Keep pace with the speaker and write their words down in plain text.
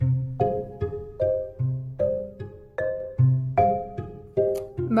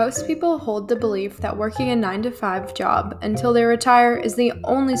Most people hold the belief that working a 9 to 5 job until they retire is the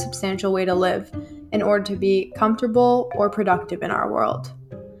only substantial way to live in order to be comfortable or productive in our world.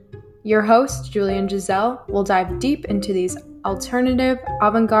 Your host, Julie and Giselle, will dive deep into these alternative,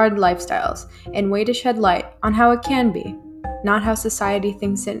 avant-garde lifestyles and way to shed light on how it can be, not how society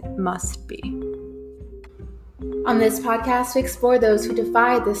thinks it must be. On this podcast, we explore those who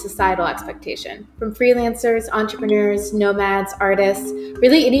defy this societal expectation, from freelancers, entrepreneurs, nomads, artists,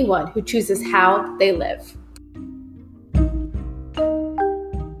 really anyone who chooses how they live.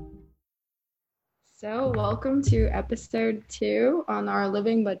 So, welcome to episode 2 on our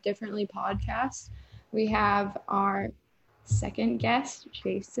Living But Differently podcast. We have our second guest,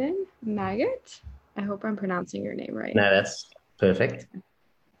 Jason Maggot. I hope I'm pronouncing your name right. No, that's perfect.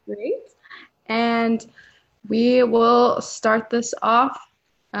 Great. And we will start this off.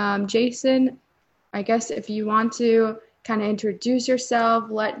 Jason, I guess if you want to kind of introduce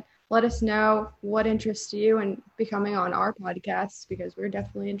yourself, let us know what interests you in becoming on our podcast, because we're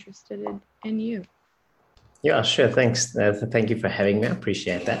definitely interested in you. Yeah, sure. Thanks. Thank you for having me. I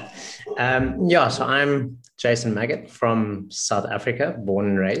appreciate that. So I'm Jason Maggot from South Africa, born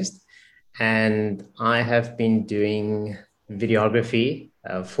and raised. And I have been doing videography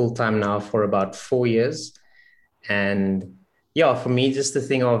full-time now for about 4 years. And yeah, for me, just the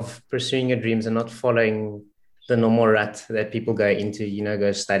thing of pursuing your dreams and not following the normal rut that people go into,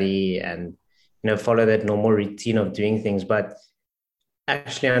 go study and, follow that normal routine of doing things. But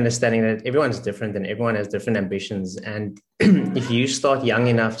actually understanding that everyone's different and everyone has different ambitions. And if you start young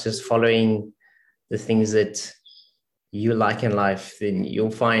enough just following the things that you like in life, then you'll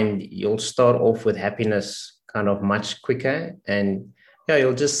find you'll start off with happiness kind of much quicker. And yeah,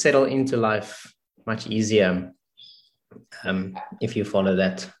 you'll just settle into life much easier if you follow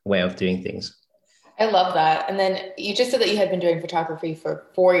that way of doing things. I love that. And then you just said that you had been doing photography for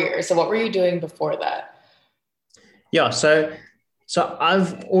 4 years. So what were you doing before that? Yeah, so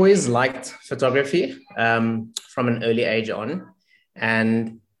I've always liked photography from an early age on.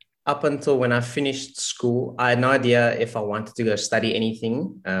 And up until when I finished school, I had no idea if I wanted to go study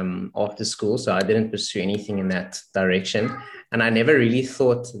anything after school. So I didn't pursue anything in that direction. And I never really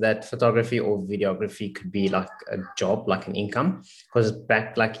thought that photography or videography could be like a job, like an income. Because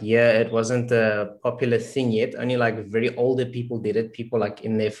back it wasn't a popular thing yet. Only like very older people did it. People like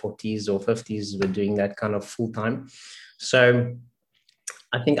in their 40s or 50s were doing that kind of full time. So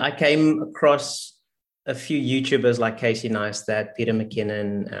I think I came across a few YouTubers like Casey Neistat, Peter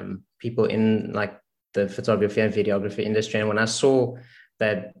McKinnon, people in like the photography and videography industry. And when I saw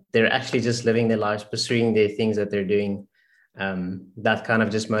that they're actually just living their lives, pursuing their things that they're doing, that kind of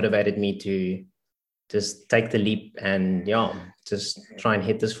just motivated me to just take the leap and just try and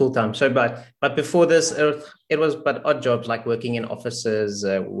hit this full time. So, but before this, it was but odd jobs like working in offices,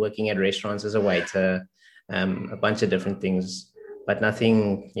 working at restaurants as a waiter, a bunch of different things, but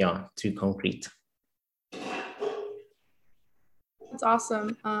nothing, too concrete. That's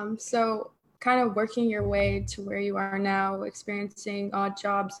awesome. So kind of working your way to where you are now, experiencing odd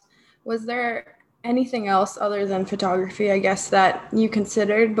jobs, was there anything else other than photography, I guess, that you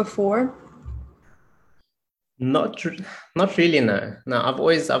considered before? Not really, no. No, I've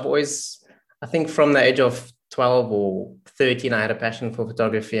always, I think from the age of 12 or 13, I had a passion for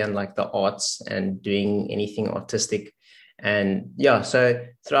photography and like the arts and doing anything artistic. And so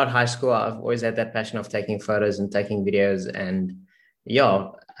throughout high school, I've always had that passion of taking photos and taking videos. And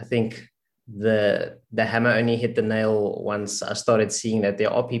I think the hammer only hit the nail once I started seeing that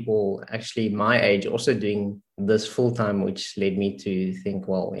there are people actually my age also doing this full time, which led me to think,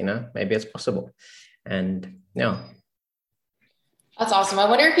 well, maybe it's possible. And That's awesome. I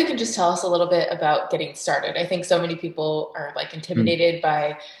wonder if you can just tell us a little bit about getting started. I think so many people are like intimidated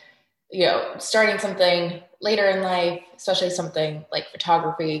by, starting something later in life, especially something like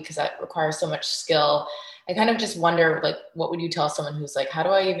photography, because that requires so much skill. I kind of just wonder, like, what would you tell someone who's like, how do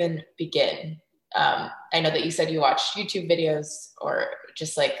I even begin? I know that you said you watched YouTube videos or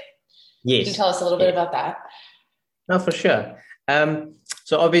just like, yes. Can you tell us a little bit about that? No, for sure.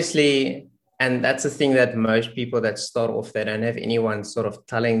 So obviously, and that's the thing that most people that start off, they don't have anyone sort of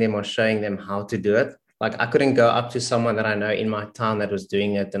telling them or showing them how to do it. Like I couldn't go up to someone that I know in my town that was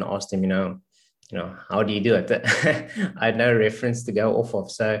doing it and ask them, how do you do it? I had no reference to go off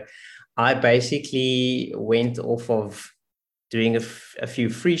of. So I basically went off of doing a few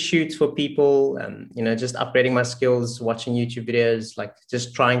free shoots for people, just upgrading my skills, watching YouTube videos, like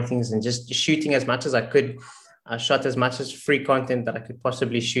just trying things and just shooting as much as I could. I shot as much as free content that I could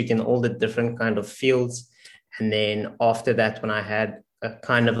possibly shoot in all the different kind of fields. And then after that, when I had a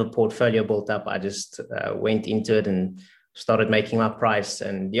kind of a portfolio built up, I just went into it and started making my price.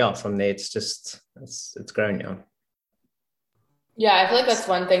 And yeah, from there, it's grown now. Yeah, I feel like that's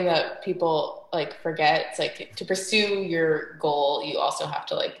one thing that people like forget. It's like to pursue your goal, you also have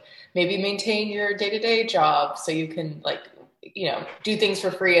to like maybe maintain your day-to-day job so you can like, do things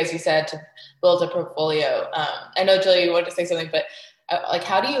for free, as you said, to build a portfolio. I know, Julia, you wanted to say something, but like,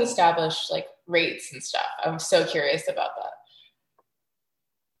 how do you establish like rates and stuff? I'm so curious about that.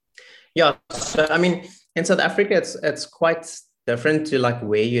 Yeah, so I mean, in South Africa, it's quite different to like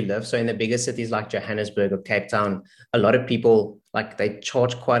where you live. So in the bigger cities like Johannesburg or Cape Town, a lot of people like they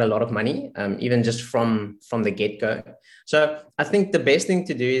charge quite a lot of money, even just from the get go. So I think the best thing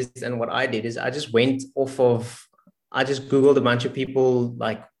to do is, and what I did is, I just Googled a bunch of people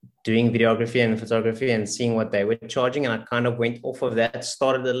like doing videography and photography and seeing what they were charging, and I kind of went off of that.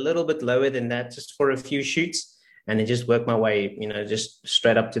 Started a little bit lower than that, just for a few shoots, and then just work my way, just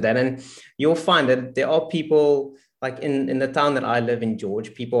straight up to that. And you'll find that there are people like in the town that I live in,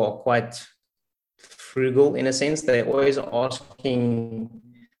 George, people are quite frugal in a sense. They're always asking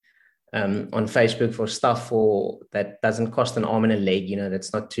on Facebook for stuff for that doesn't cost an arm and a leg,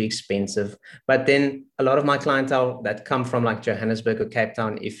 that's not too expensive. But then a lot of my clientele that come from like Johannesburg or Cape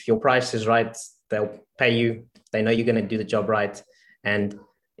Town, if your price is right, they'll pay you. They know you're going to do the job right. And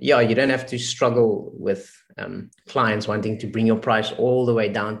yeah, you don't have to struggle with clients wanting to bring your price all the way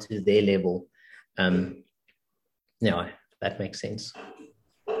down to their level. That makes sense.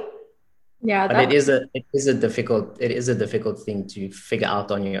 Yeah, but it is a difficult thing to figure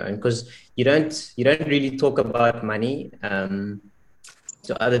out on your own, because you don't really talk about money to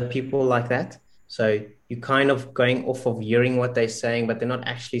other people like that. So you're kind of going off of hearing what they're saying, but they're not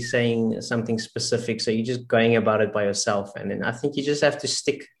actually saying something specific. So you're just going about it by yourself. And then I think you just have to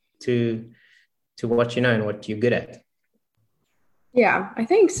stick to what you know and what you're good at. Yeah, I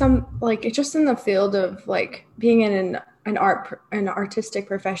think some like it's just in the field of like being in an artistic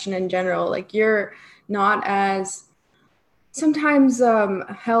profession in general, like you're not as sometimes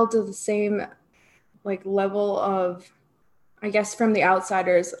held to the same like level of, I guess, from the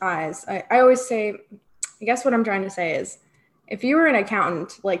outsider's eyes. I always say, I guess what I'm trying to say is, if you were an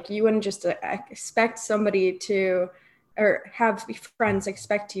accountant, like you wouldn't just expect somebody to, or have friends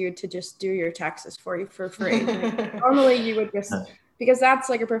expect you to just do your taxes for you for free. Normally you would just, because that's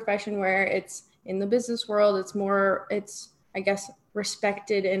like a profession where it's in the business world, it's I guess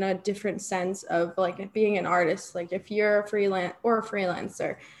respected in a different sense of like being an artist. Like if you're a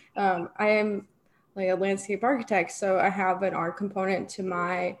freelancer, I am like a landscape architect, so I have an art component to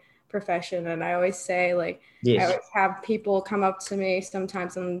my profession. And I always say, like, yes. I always have people come up to me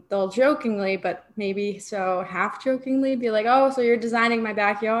sometimes and they'll jokingly, but maybe so half jokingly, be like, oh, so you're designing my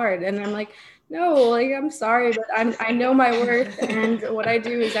backyard. And I'm like, no, like, I'm sorry, but I know my worth, and what I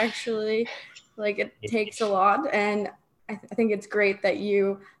do is actually like, it takes a lot. And I think it's great that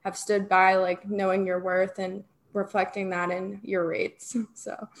you have stood by like knowing your worth and reflecting that in your rates.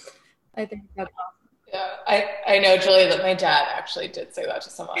 So I think that's awesome. Yeah, I know, Julie, that my dad actually did say that to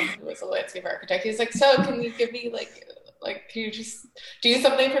someone who was a landscape architect. He's like, so can you give me can you just do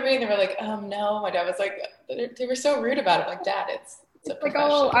something for me? And they were like, no. My dad was like, they were so rude about it. Like, Dad, it's a like,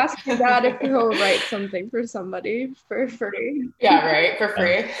 oh, ask your dad if he'll write something for somebody for free. Yeah, right, for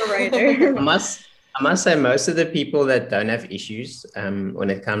free. I must say, most of the people that don't have issues when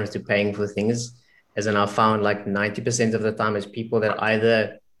it comes to paying for things, as in I found like 90% of the time, is people that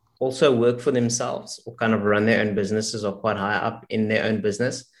either also work for themselves or kind of run their own businesses or quite high up in their own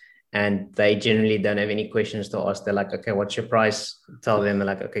business. And they generally don't have any questions to ask. They're like, okay, what's your price? Tell them, they're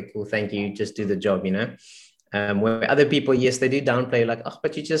like, okay, cool, thank you. Just do the job, Where other people, yes, they do downplay, like, oh,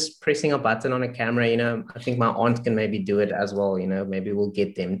 but you're just pressing a button on a camera, I think my aunt can maybe do it as well, maybe we'll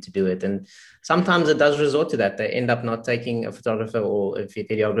get them to do it. And sometimes it does resort to that. They end up not taking a photographer or a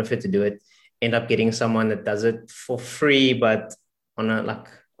videographer to do it, end up getting someone that does it for free, but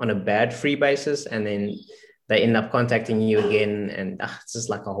on a bad free basis, and then they end up contacting you again, and it's just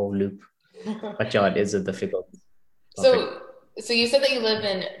like a whole loop. But yeah, it is a difficult topic. So you said that you live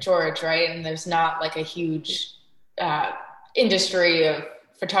in George, right? And there's not like a huge industry of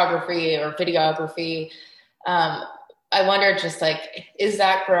photography or videography. I wonder, just like, is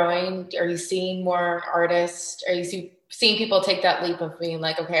that growing? Are you seeing more artists? Are you seeing people take that leap of being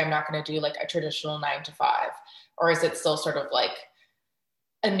like, okay, I'm not going to do like a traditional 9 to 5, or is it still sort of like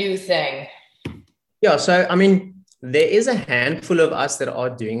a new thing? Yeah, so I mean, there is a handful of us that are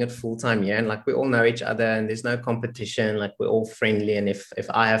doing it full time, and like we all know each other, and there's no competition. Like we're all friendly, and if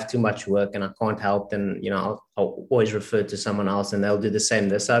I have too much work and I can't help, then I'll always refer to someone else, and they'll do the same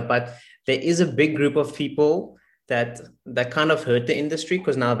this side. But there is a big group of people that kind of hurt the industry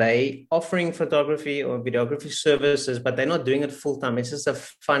because now they offering photography or videography services, but they're not doing it full time. It's just a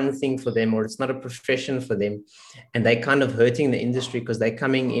fun thing for them, or it's not a profession for them, and they're kind of hurting the industry because they're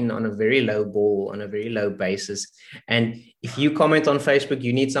coming in on a very low ball, on a very low basis. And if you comment on Facebook,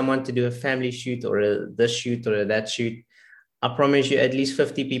 you need someone to do a family shoot or this shoot or that shoot. I promise you, at least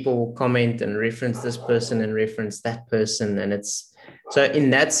 50 people will comment and reference this person and reference that person, and it's so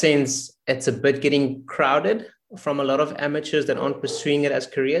in that sense, it's a bit getting crowded from a lot of amateurs that aren't pursuing it as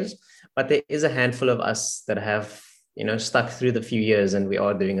careers, but there is a handful of us that have, stuck through the few years and we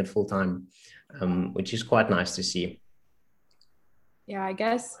are doing it full time, which is quite nice to see. Yeah, I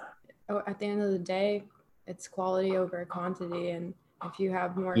guess at the end of the day, it's quality over quantity. And if you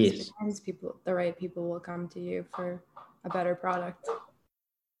have more experience, the right people will come to you for a better product.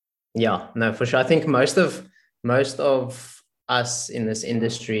 Yeah, no, for sure. I think most of us in this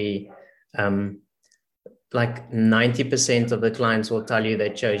industry, like 90% of the clients will tell you they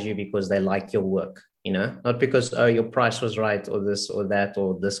chose you because they like your work, not because, oh, your price was right or this or that,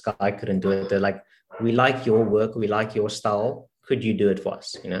 or this guy couldn't do it. They're like, we like your work. We like your style. Could you do it for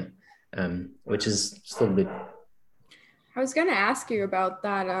us? Which is still good. I was going to ask you about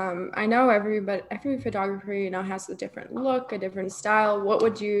that. I know every photographer, has a different look, a different style. What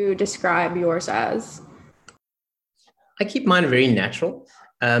would you describe yours as? I keep mine very natural,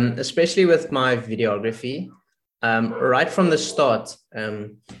 especially with my videography. Right from the start,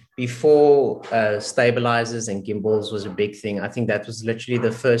 before stabilizers and gimbals was a big thing. I think that was literally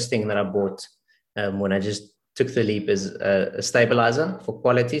the first thing that I bought when I just took the leap, is a stabilizer for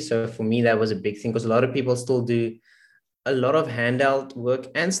quality. So for me, that was a big thing because a lot of people still do a lot of handheld work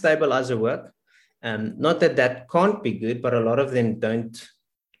and stabilizer work. Not that that can't be good, but a lot of them don't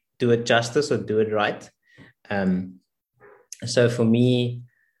do it justice or do it right. So for me,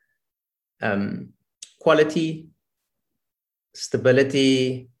 quality,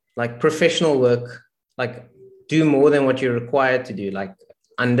 stability, like professional work, like do more than what you're required to do, like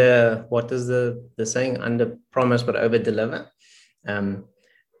what is the saying, under promise but over deliver.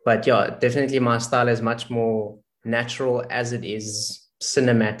 But yeah, definitely my style is much more natural as it is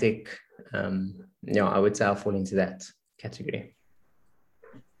cinematic. I would say I'll fall into that category.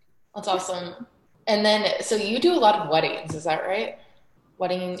 That's awesome. And then, so you do a lot of weddings, is that right?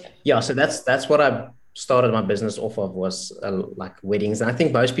 Yeah, so that's what I started my business off of, was like weddings. And I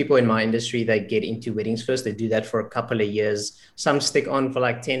think most people in my industry, they get into weddings first. They do that for a couple of years. Some stick on for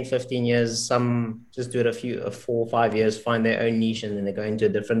like 10, 15 years. Some just do it a 4 or 5 years, find their own niche, and then they go into a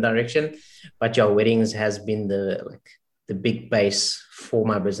different direction. But yeah, weddings has been the big base for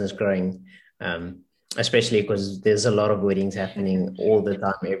my business growing. Especially because there's a lot of weddings happening all the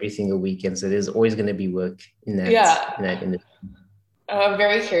time, every single weekend. So there's always going to be work in that industry. I'm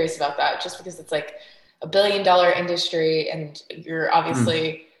very curious about that, just because it's like $1 billion industry and you're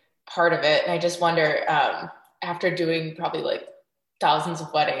obviously part of it. And I just wonder, after doing probably like thousands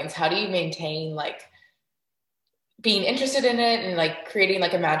of weddings, how do you maintain like being interested in it and like creating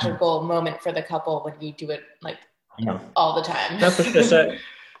like a magical moment for the couple when you do it like all the time? No, for sure. So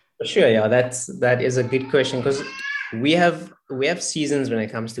for sure, yeah, that is a good question, because we have seasons when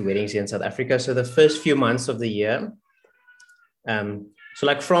it comes to weddings here in South Africa. So the first few months of the year, so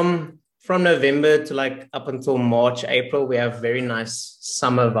like from November to like up until March, April, we have very nice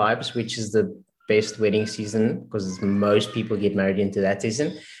summer vibes, which is the best wedding season because most people get married into that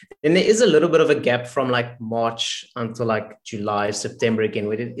season. Then there is a little bit of a gap from like March until like July, September again,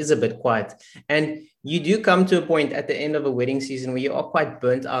 where it is a bit quiet. And you do come to a point at the end of a wedding season where you are quite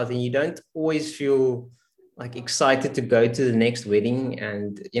burnt out and you don't always feel like excited to go to the next wedding.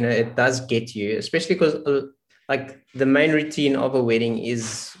 And, it does get you, especially because like the main routine of a wedding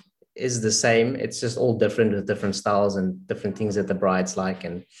is the same. It's just all different with different styles and different things that the brides like,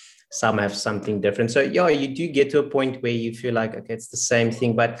 and some have something different. So yeah, you do get to a point where you feel like, okay, it's the same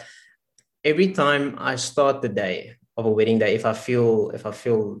thing. But every time I start the day of a wedding day, if I feel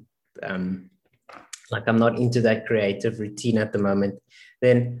like I'm not into that creative routine at the moment,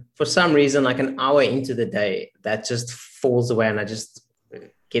 then for some reason, like an hour into the day, that just falls away and I just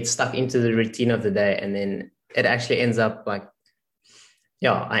get stuck into the routine of the day. And then it actually ends up like,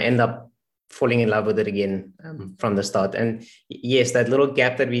 I end up falling in love with it again from the start. And yes, that little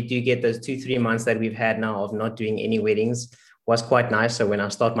gap that we do get, those 2-3 months that we've had now of not doing any weddings, was quite nice. So when I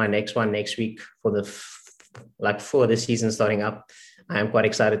start my next one next week for the season starting up, I am quite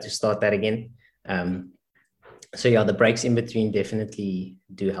excited to start that again. So yeah, the breaks in between definitely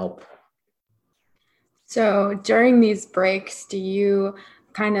do help. So during these breaks, do you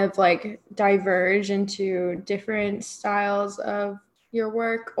kind of like diverge into different styles of your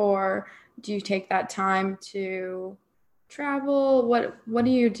work, or do you take that time to travel? What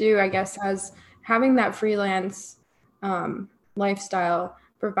do you do, I guess, as having that freelance lifestyle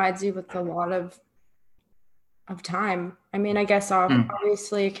provides you with a lot of time? I mean, I guess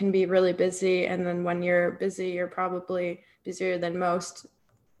obviously it can be really busy, and then when you're busy, you're probably busier than most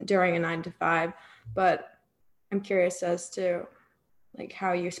during a 9 to 5. But I'm curious as to like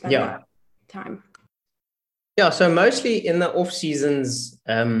how you spend that time. Yeah, so mostly in the off seasons,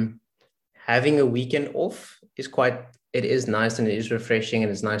 having a weekend off is it is nice and it is refreshing,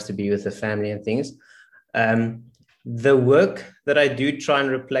 and it's nice to be with the family and things. The work that I do try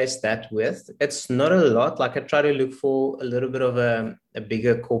and replace that with, it's not a lot. Like I try to look for a little bit of a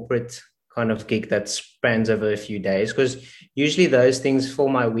bigger corporate kind of gig that spans over a few days, because usually those things fill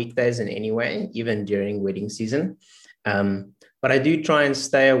my weekdays in anyway, even during wedding season. But I do try and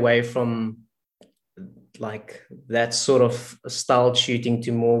stay away from like that sort of style shooting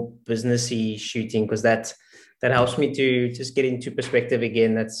to more businessy shooting, because that helps me to just get into perspective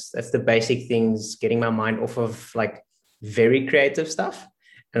again. That's the basic things, getting my mind off of like very creative stuff.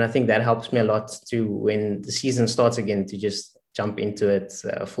 And I think that helps me a lot to, when the season starts again, to just jump into it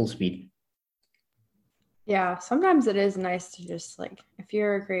full speed. Yeah, sometimes it is nice to just like, if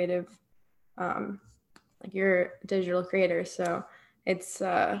you're a creative, like you're a digital creator, so it's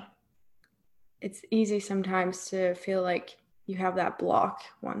easy sometimes to feel like you have that block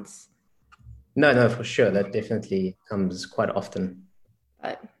once. No, for sure. That definitely comes quite often.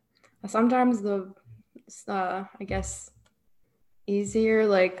 But sometimes I guess, easier,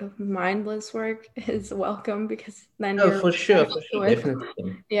 like mindless work is welcome, because then No, for sure,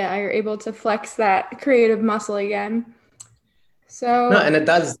 definitely. Yeah, you're able to flex that creative muscle again. So no, and it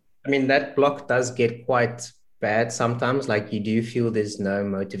does. I mean, that block does get quite bad sometimes. Like you do feel there's no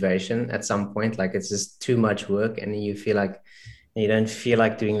motivation at some point. Like it's just too much work, and you feel like you don't feel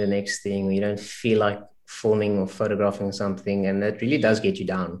like doing the next thing, or you don't feel like filming or photographing something, and that really does get you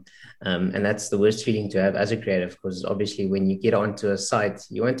down. And that's the worst feeling to have as a creative, because obviously when you get onto a site,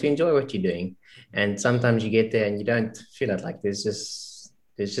 you want to enjoy what you're doing, and sometimes you get there and you don't feel it. Like there's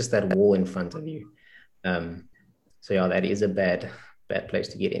just that wall in front of you. So yeah, that is a bad place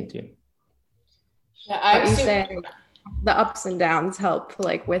to get into. Yeah, I would say the ups and downs help,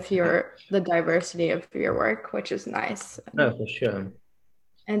 like with the diversity of your work, which is nice. No, for sure.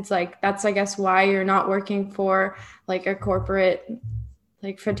 And it's like, that's, I guess, why you're not working for like a corporate,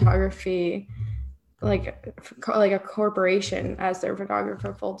 like photography, like a corporation as their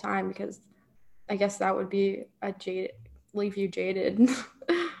photographer full time, because I guess that would be leave you jaded.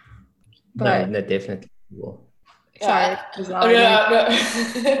 But no, definitely will. Sorry. No.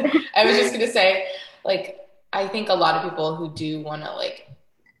 I was just gonna say, like, I think a lot of people who do want to like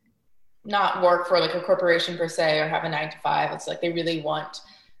not work for like a corporation per se or have a 9 to 5, it's like they really want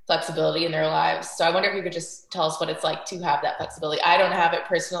flexibility in their lives. So I wonder if you could just tell us what it's like to have that flexibility. I don't have it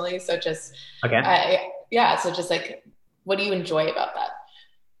personally, so just so just like, what do you enjoy about that?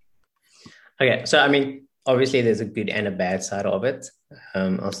 Okay, so I mean, obviously there's a good and a bad side of it.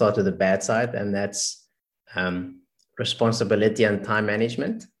 I'll start with the bad side, and that's responsibility and time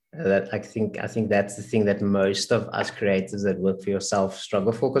management. That I think that's the thing that most of us creators that work for yourself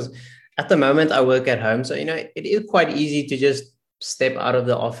struggle for, because at the moment I work at home, so it is quite easy to just step out of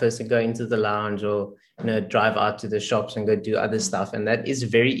the office and go into the lounge, or drive out to the shops and go do other stuff, and that is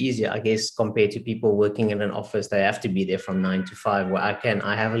very easy, I guess, compared to people working in an office. They have to be there from 9 to 5, where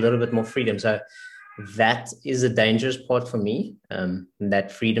I have a little bit more freedom. So that is a dangerous part for me,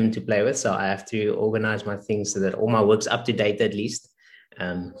 that freedom to play with. So I have to organize my things so that all my work's up to date at least.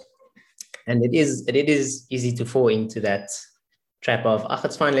 And it is easy to fall into that trap of,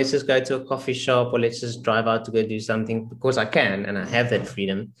 it's fine, let's just go to a coffee shop, or let's just drive out to go do something, because I can and I have that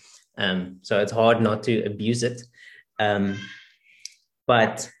freedom. So it's hard not to abuse it.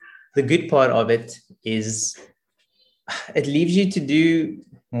 But the good part of it is it leaves you to do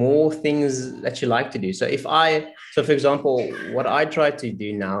more things that you like to do. So for example, what I try to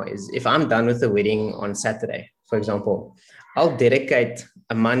do now is, if I'm done with the wedding on Saturday, for example, I'll dedicate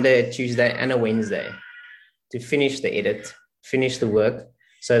a Monday, a Tuesday, and a Wednesday to finish the edit, finish the work,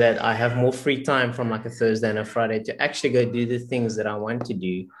 so that I have more free time from like a Thursday and a Friday to actually go do the things that I want to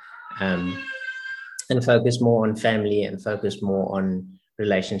do, and focus more on family and focus more on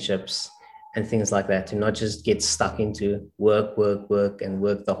relationships and things like that, to not just get stuck into work and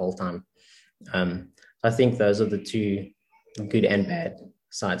work the whole time. I think those are the two good and bad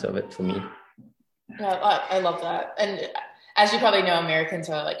sides of it for me. Yeah, I love that. And as you probably know, Americans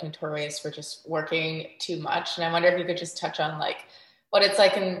are like notorious for just working too much. And I wonder if you could just touch on like what it's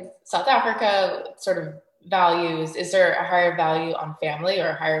like in South Africa, sort of values? Is there a higher value on family or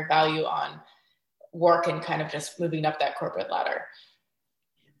a higher value on work and kind of just moving up that corporate ladder?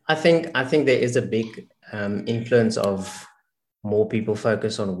 I think there is a big influence of more people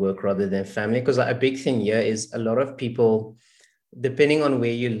focus on work rather than family, because a big thing here is a lot of people, depending on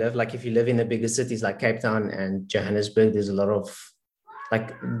where you live, like if you live in the bigger cities like Cape Town and Johannesburg, there's a lot of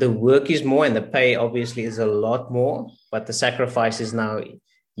like the work is more and the pay obviously is a lot more, but the sacrifice is now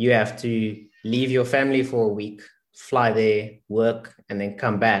you have to leave your family for a week, fly there, work, and then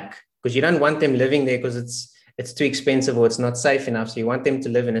come back, because you don't want them living there because it's too expensive or it's not safe enough. So you want them to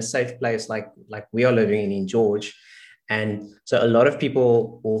live in a safe place like we are living in George. And so a lot of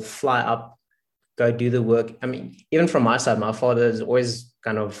people will fly up, go do the work. I mean, even from my side, my father is always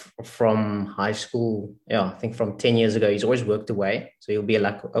kind of from high school. Yeah, I think from 10 years ago, he's always worked away. So he'll be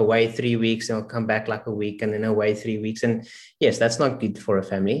like away 3 weeks and he'll come back like a week and then away 3 weeks. And yes, that's not good for a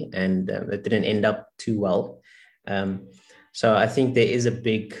family. And it didn't end up too well. So I think there is a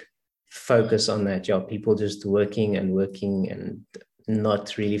big focus on that job. People just working and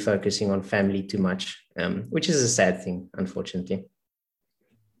not really focusing on family too much, which is a sad thing, unfortunately.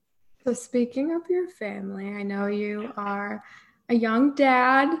 So speaking of your family, I know you are a young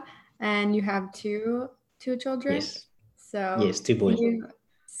dad and you have two children. Yes. So Yes, two can boys.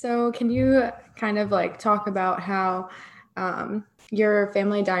 you kind of like talk about how your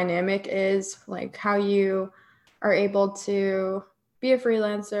family dynamic is, like how you are able to be a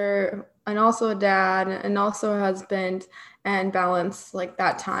freelancer and also a dad and also a husband and balance like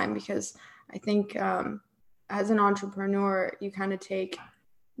that time? Because I think as an entrepreneur, you kind of take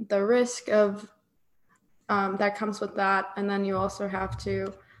the risk of that comes with that, and then you also have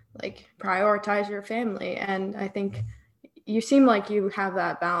to like prioritize your family. And I think you seem like you have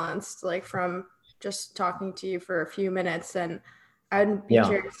that balanced, like from just talking to you for a few minutes. And I'd be Yeah.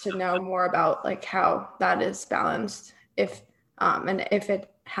 curious to know more about like how that is balanced, if and if it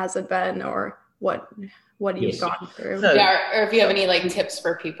hasn't been, or what you've Yes. gone through. No, Yeah, or if you have any like tips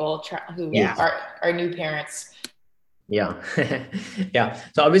for people who Yeah. yes. are new parents. Yeah. Yeah.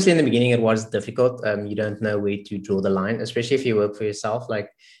 So obviously in the beginning it was difficult. You don't know where to draw the line, especially if you work for yourself. Like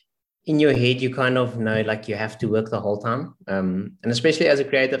in your head, you kind of know like you have to work the whole time. And especially as a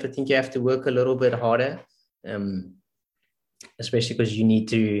creative, I think you have to work a little bit harder. Um, Especially because you need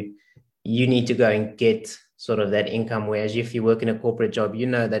to go and get sort of that income. Whereas if you work in a corporate job, you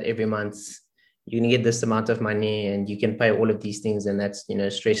know that every month you're going to get this amount of money and you can pay all of these things, and that's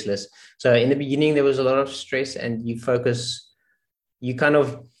stressless. So in the beginning there was a lot of stress, and you kind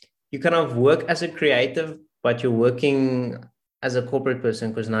of work as a creative, but you're working as a corporate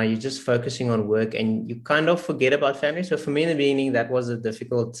person, because now you're just focusing on work and you kind of forget about family. So for me in the beginning, that was a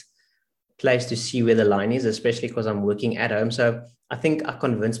difficult place to see where the line is, especially because I'm working at home. So I think I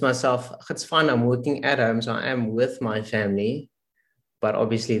convinced myself it's fine, I'm working at home, so I am with my family. But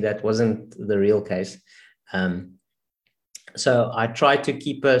obviously that wasn't the real case. Um, so I tried to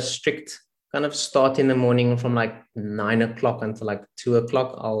keep a strict kind of start in the morning from like 9 o'clock until like 2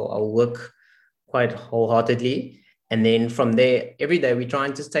 o'clock. I'll work quite wholeheartedly. And then from there, every day we try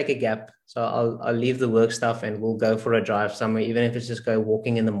and just take a gap. So I'll leave the work stuff and we'll go for a drive somewhere, even if it's just go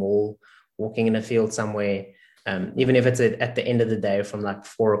walking in the mall, walking in a field somewhere. Even if it's at the end of the day from like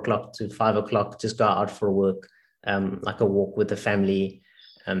 4 o'clock to 5 o'clock, just go out for a work, like a walk with the family,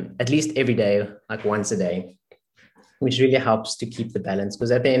 at least every day, like once a day, which really helps to keep the balance.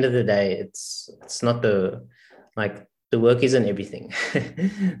 Because at the end of the day, it's not the work isn't everything.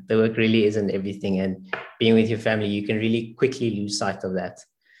 The work really isn't everything, and being with your family, you can really quickly lose sight of that.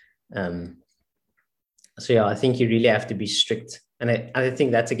 Um, so yeah, I think you really have to be strict, and I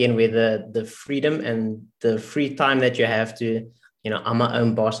think that's again where the freedom and the free time that you have to, I'm my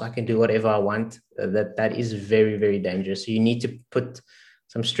own boss, I can do whatever I want. That is very, very dangerous. So you need to put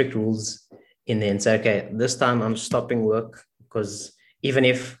some strict rules in there and say, okay, this time I'm stopping work, because even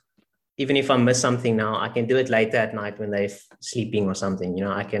if I miss something now, I can do it later at night when they're sleeping or something.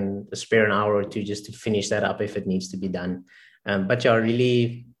 I can spare an hour or two just to finish that up if it needs to be done. But yeah,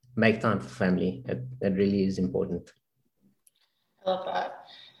 really make time for family. That really is important. I love that.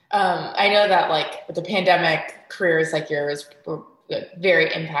 I know that like with the pandemic, careers like yours were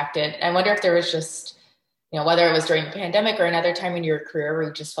very impacted. I wonder if there was just, whether it was during the pandemic or another time in your career where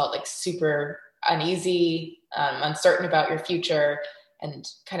you just felt like super uneasy, uncertain about your future, and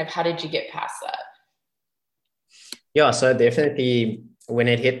kind of how did you get past that? Yeah, so definitely when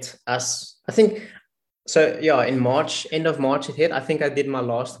it hit us, I think, so yeah, in March, end of March it hit. I think I did my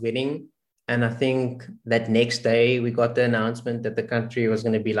last wedding. And I think that next day we got the announcement that the country was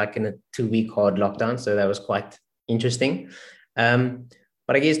going to be like in a 2-week hard lockdown. So that was quite interesting. Um,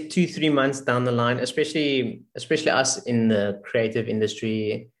 But I guess 2-3 months down the line, especially us in the creative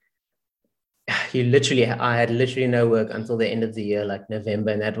industry, I had literally no work until the end of the year, like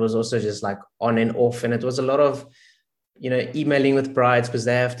November. And that was also just like on and off. And it was a lot of, emailing with brides because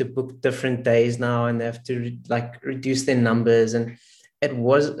they have to book different days now and they have to like reduce their numbers. And it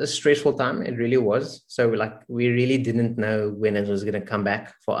was a stressful time. It really was. So like, we really didn't know when it was going to come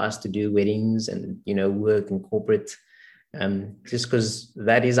back for us to do weddings and, work and corporate, just because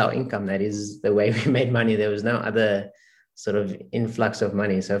that is our income. That is the way we made money. There was no other sort of influx of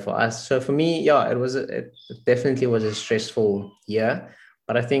money. So for me, yeah, it definitely was a stressful year,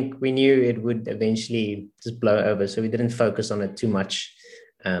 but I think we knew it would eventually just blow over. So we didn't focus on it too much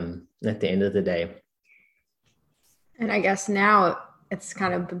at the end of the day. And I guess now it's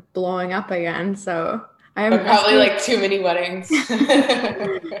kind of blowing up again. So probably like too many weddings.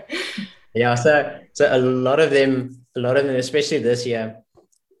 Yeah. So a lot of them, especially this year,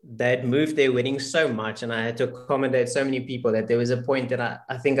 they'd moved their weddings so much and I had to accommodate so many people that there was a point that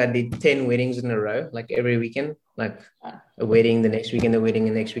I think I did 10 weddings in a row, like every weekend, like a wedding, the next weekend, the wedding,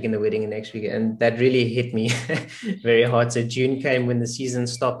 the next weekend, the wedding, the next weekend. And that really hit me very hard. So June came when the season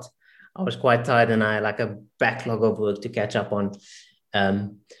stopped. I was quite tired and I had like a backlog of work to catch up on.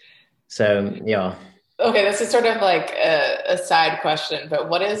 So yeah. Okay, this is sort of like a side question, but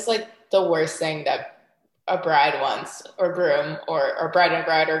what is like the worst thing that a bride wants, or groom, or bride and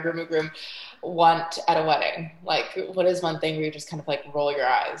bride, or groom and groom want at a wedding? Like, what is one thing where you just kind of like roll your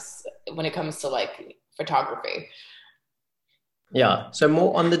eyes when it comes to like photography? Yeah, so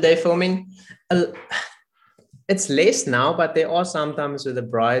more on the day filming. It's less now, but there are sometimes with the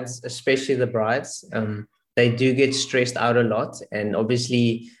brides, especially the brides, they do get stressed out a lot. And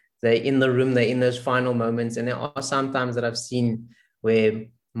obviously they're in the room, they're in those final moments. And there are some times that I've seen where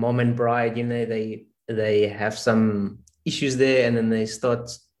mom and bride, they have some issues there and then they start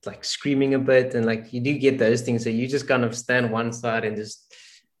like screaming a bit. And like, you do get those things. So you just kind of stand one side and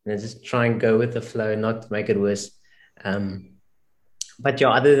just try and go with the flow and not make it worse. But yeah,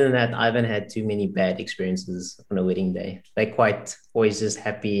 other than that, I haven't had too many bad experiences on a wedding day. They're quite always just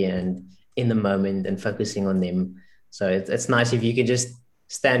happy and in the moment and focusing on them. So it's nice if you could just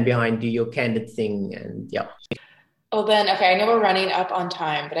stand behind, do your candid thing, and yeah. Oh, Ben, okay, I know we're running up on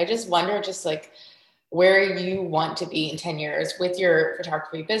time, but I just wonder just like where you want to be in 10 years with your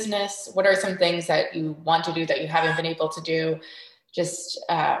photography business. What are some things that you want to do that you haven't been able to do? Just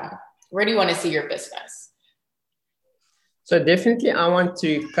where do you want to see your business? So definitely I want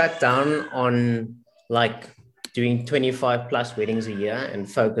to cut down on like doing 25 plus weddings a year and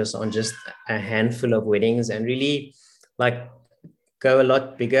focus on just a handful of weddings and really like go a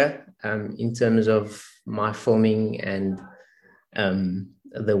lot bigger in terms of my filming and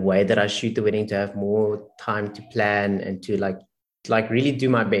the way that I shoot the wedding, to have more time to plan and to like really do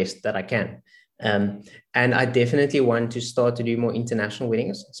my best that I can. And I definitely want to start to do more international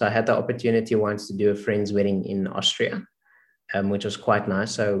weddings. So I had the opportunity once to do a friend's wedding in Austria, which was quite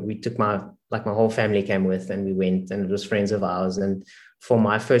nice. So we took my whole family came with and we went, and it was friends of ours. And for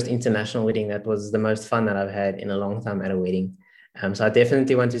my first international wedding, that was the most fun that I've had in a long time at a wedding. So I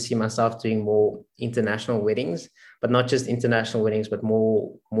definitely want to see myself doing more international weddings, but not just international weddings, but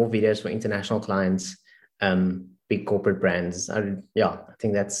more videos for international clients, big corporate brands. I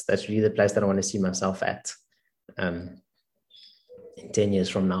think that's really the place that I want to see myself at in 10 years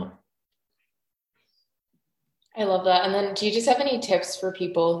from now. I love that. And then do you just have any tips for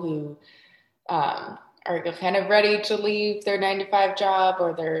people who are kind of ready to leave their 9-to-5 job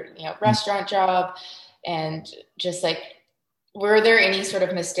or their restaurant job, and just like, were there any sort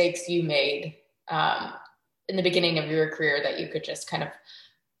of mistakes you made in the beginning of your career that you could just kind of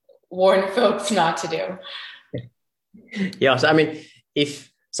warn folks not to do? Yeah, so I mean,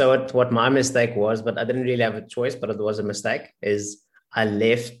 what my mistake was, but I didn't really have a choice, but it was a mistake, is I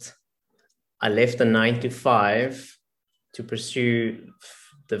left the 9-to-5 to pursue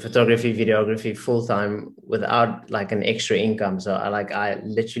the photography, videography full time without like an extra income. So I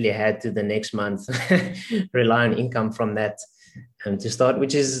literally had to the next month rely on income from that to start,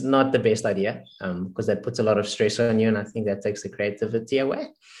 which is not the best idea because that puts a lot of stress on you. And I think that takes the creativity away.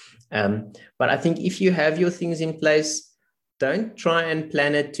 But I think if you have your things in place, don't try and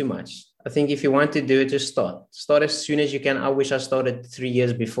plan it too much. I think if you want to do it, just start as soon as you can. I wish I started 3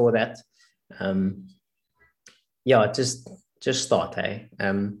 years before that. Just start, hey.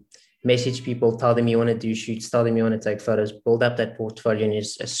 Message people, tell them you want to do shoots, tell them you want to take photos, build up that portfolio, and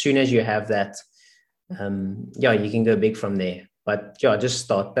as soon as you have that, you can go big from there. But just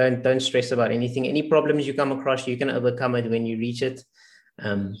start. Don't stress about anything. Any problems you come across, you can overcome it when you reach it.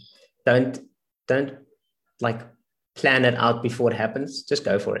 Don't like plan it out before it happens. Just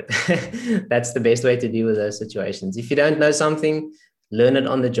go for it. That's the best way to deal with those situations. If you don't know something, learn it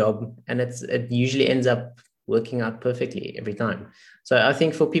on the job, and it usually ends up working out perfectly every time. So I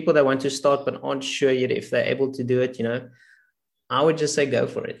think for people that want to start but aren't sure yet if they're able to do it, I would just say go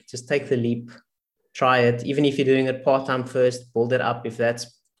for it. Just take the leap, try it. Even if you're doing it part-time first, build it up. If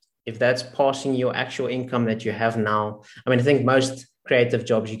that's passing your actual income that you have now. I mean, I think most creative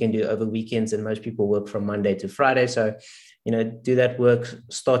jobs you can do over weekends, and most people work from Monday to Friday. So, do that work,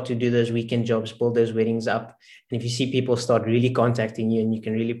 start to do those weekend jobs, build those weddings up. And if you see people start really contacting you and you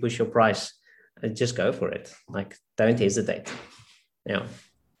can really push your price, just go for it. Like, don't hesitate. Yeah.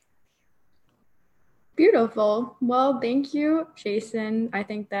 Beautiful. Well, thank you, Jason. I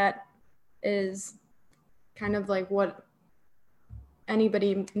think that is kind of like what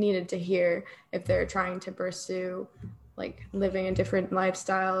anybody needed to hear if they're trying to pursue like living a different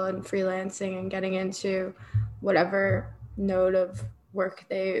lifestyle and freelancing and getting into whatever node of work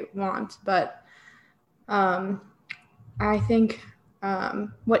they want. But I think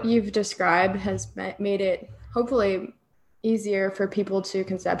what you've described has made it hopefully easier for people to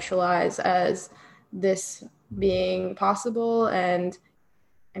conceptualize as this being possible. And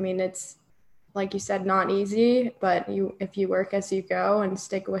I mean, it's like you said, not easy, but if you work as you go and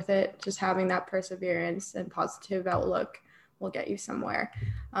stick with it, just having that perseverance and positive outlook will get you somewhere.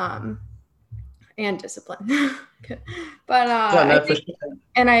 And discipline. But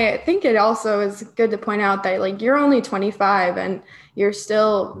I think it also is good to point out that like you're only 25 and you're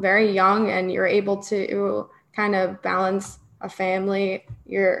still very young and you're able to kind of balance a family,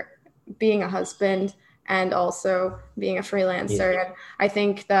 you're being a husband and also being a freelancer. Yeah. And I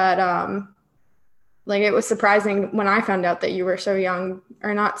think that like it was surprising when I found out that you were so young,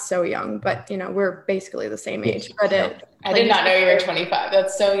 or not so young, but we're basically the same age. But I did not know you were 25.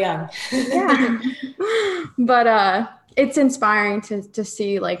 That's so young. Yeah. But it's inspiring to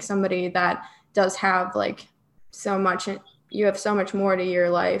see like somebody that does have like so much, you have so much more to your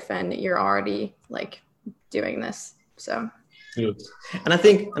life and you're already like doing this. So yes. And I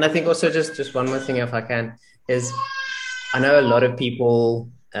think also just one more thing, if I can, is I know a lot of people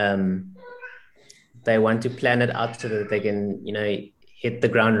they want to plan it out so that they can, hit the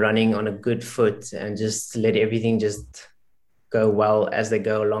ground running on a good foot and just let everything just go well as they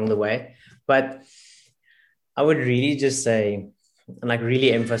go along the way. But I would really just say, and like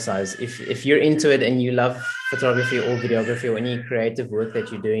really emphasize, if you're into it and you love photography or videography or any creative work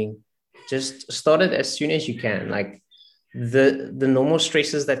that you're doing, just start it as soon as you can. Like the normal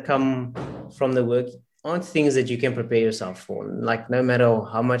stresses that come from the work aren't things that you can prepare yourself for. Like no matter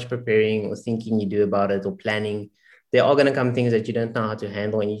how much preparing or thinking you do about it or planning, there are going to come things that you don't know how to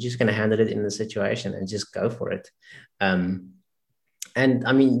handle, and you're just going to handle it in the situation and just go for it. And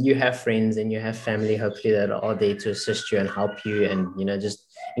I mean, you have friends and you have family, hopefully, that are there to assist you and help you and, just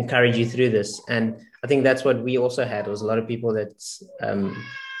encourage you through this. And I think that's what we also had, was a lot of people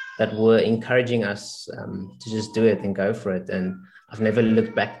that were encouraging us to just do it and go for it. And I've never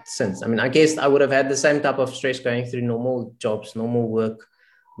looked back since. I mean, I guess I would have had the same type of stress going through normal jobs, normal work,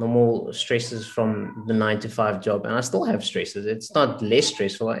 normal stresses from the 9-to-5 job. And I still have stresses. It's not less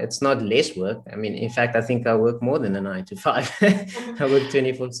stressful. It's not less work. I mean, in fact, I think I work more than a 9-to-5. I work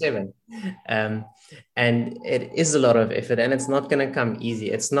 24/7. And it is a lot of effort, and it's not going to come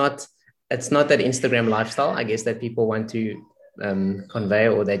easy. It's not that Instagram lifestyle, I guess, that people want to convey,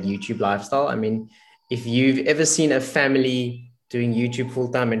 or that YouTube lifestyle. I mean, if you've ever seen a family doing YouTube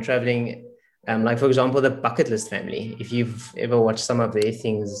full-time and traveling, like for example, the Bucket List family, if you've ever watched some of their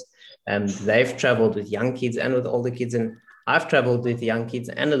things, they've traveled with young kids and with older kids, and I've traveled with young kids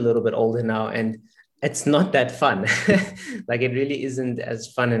and a little bit older now, and it's not that fun. Like it really isn't as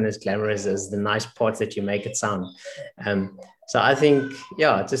fun and as glamorous as the nice parts that you make it sound. So I think,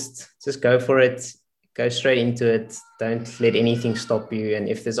 yeah, just go for it. Go straight into it. Don't let anything stop you. And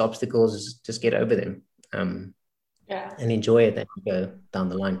if there's obstacles, just get over them. And enjoy it as you go down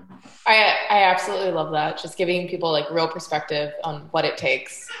the line. I absolutely love that. Just giving people like real perspective on what it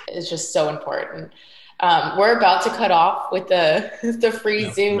takes is just so important. We're about to cut off with the free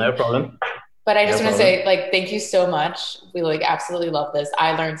Zoom. No problem. But I just want to say, like, thank you so much. We like absolutely love this.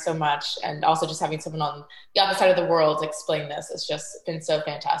 I learned so much, and also just having someone on the other side of the world explain this has just been so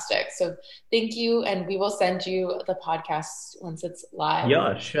fantastic. So thank you, and we will send you the podcast once it's live.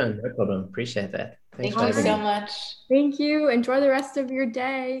 Yeah, sure, no problem. Appreciate that. Thank you so much. Thank you. Enjoy the rest of your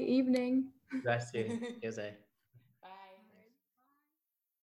day, evening. Nice to you.